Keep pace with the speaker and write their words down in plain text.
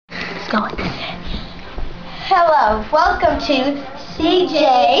going. Hello, welcome to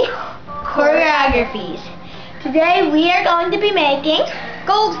CJ Choreographies. Today we are going to be making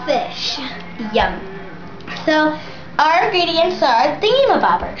goldfish. Yum. So our ingredients are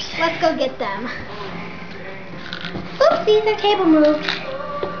thingamabobbers. Let's go get them. Oopsies, our table moved.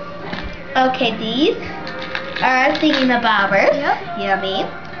 Okay, these are thingamabobbers. Yep. Yummy.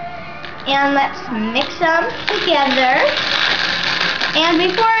 And let's mix them together. And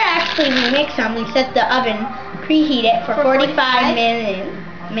before actually we mix them, we set the oven, preheat it for 45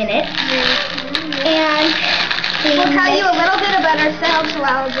 minutes. And we'll tell you a little bit about ourselves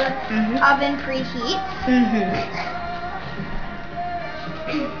while the oven preheats.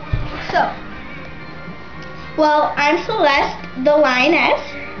 So, well, I'm Celeste, the lioness.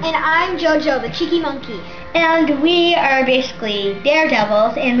 And I'm Jojo, the cheeky monkey. And we are basically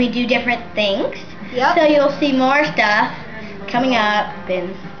daredevils, and we do different things. Yep. So you'll see more stuff coming up,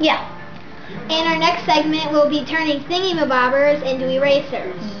 and yeah. In our next segment, we'll be turning thingamabobbers into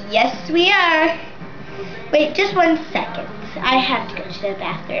erasers. Yes, we are. Wait, just 1 second. I have to go to the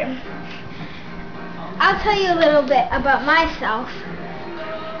bathroom. I'll tell you a little bit about myself.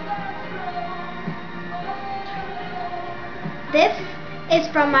 This is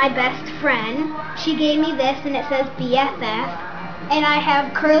from my best friend. She gave me this and it says BFF. And I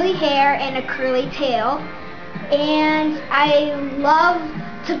have curly hair and a curly tail. And I love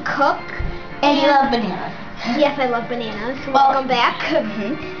to cook. And you love bananas. Yes, I love bananas. Welcome back.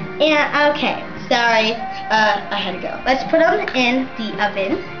 And okay, sorry, I had to go. Let's put them in the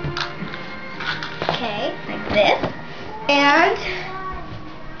oven. Okay. Like this. And,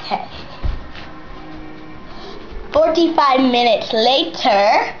 okay. 45 minutes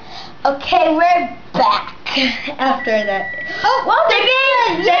later. Okay, we're back after that. Oh, well, they're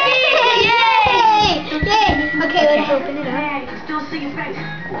in! Yay! Yay! Okay, let's open it up. Still see your face.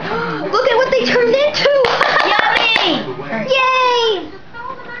 Look at what they turned into! Yummy! Yay!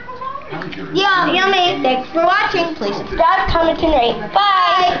 Yum, yummy. Thanks for watching. Please subscribe, comment, and rate.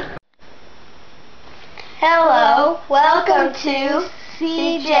 Bye! Hello, welcome to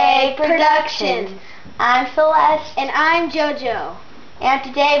CJ Productions. I'm Celeste. And I'm Jojo. And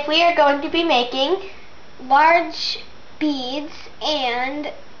today we are going to be making large beads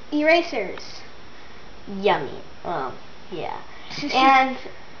and erasers. Yummy. Yeah. And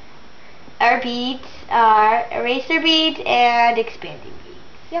our beads are eraser beads and expanding beads.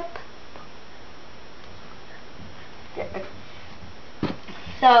 Yep.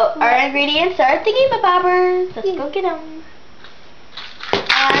 So our ingredients are thingamabobbers. Let's go get them.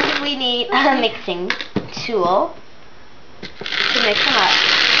 And we need a mixing tool to mix them up.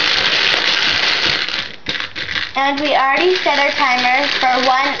 And we already set our timer for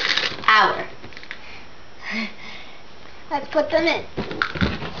 1 hour. Let's put them in.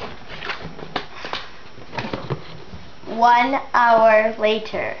 1 hour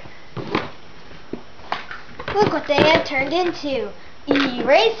later. Look what they have turned into.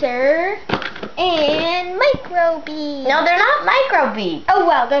 Eraser and micro beads. No, they're not micro beads. Oh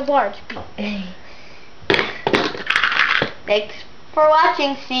well, they're large beads. Thanks for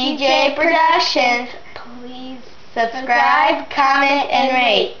watching CJ Productions. Please Subscribe, comment, and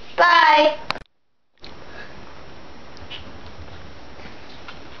rate. Bye!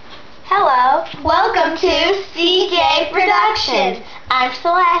 Hello, welcome to CJ Productions. I'm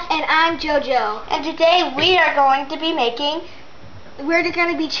Celeste. And I'm Jojo. And today we are going to be making... We're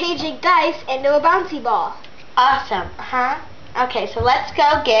going to be changing dice into a bouncy ball. Awesome, Okay, so let's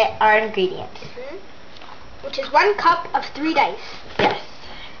go get our ingredients. Which is 1 cup of 3 dice. Yes.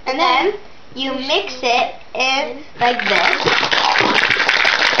 And then you mix it in like this.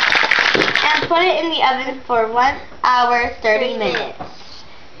 And put it in the oven for 1 hour, 30 minutes.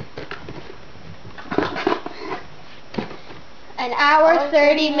 An hour,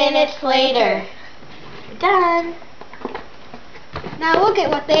 30 minutes later. Done. Now look at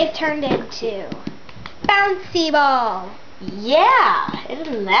what they've turned into. Bouncy ball. Yeah,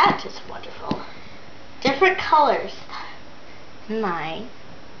 isn't that just wonderful? Different colors. Mine.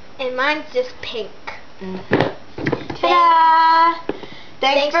 And mine's just pink. Ta-da!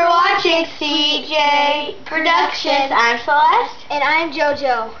 Thanks for watching CJ Productions. I'm Celeste. And I'm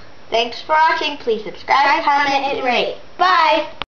Jojo. Thanks for watching. Please subscribe, comment, and rate. Bye!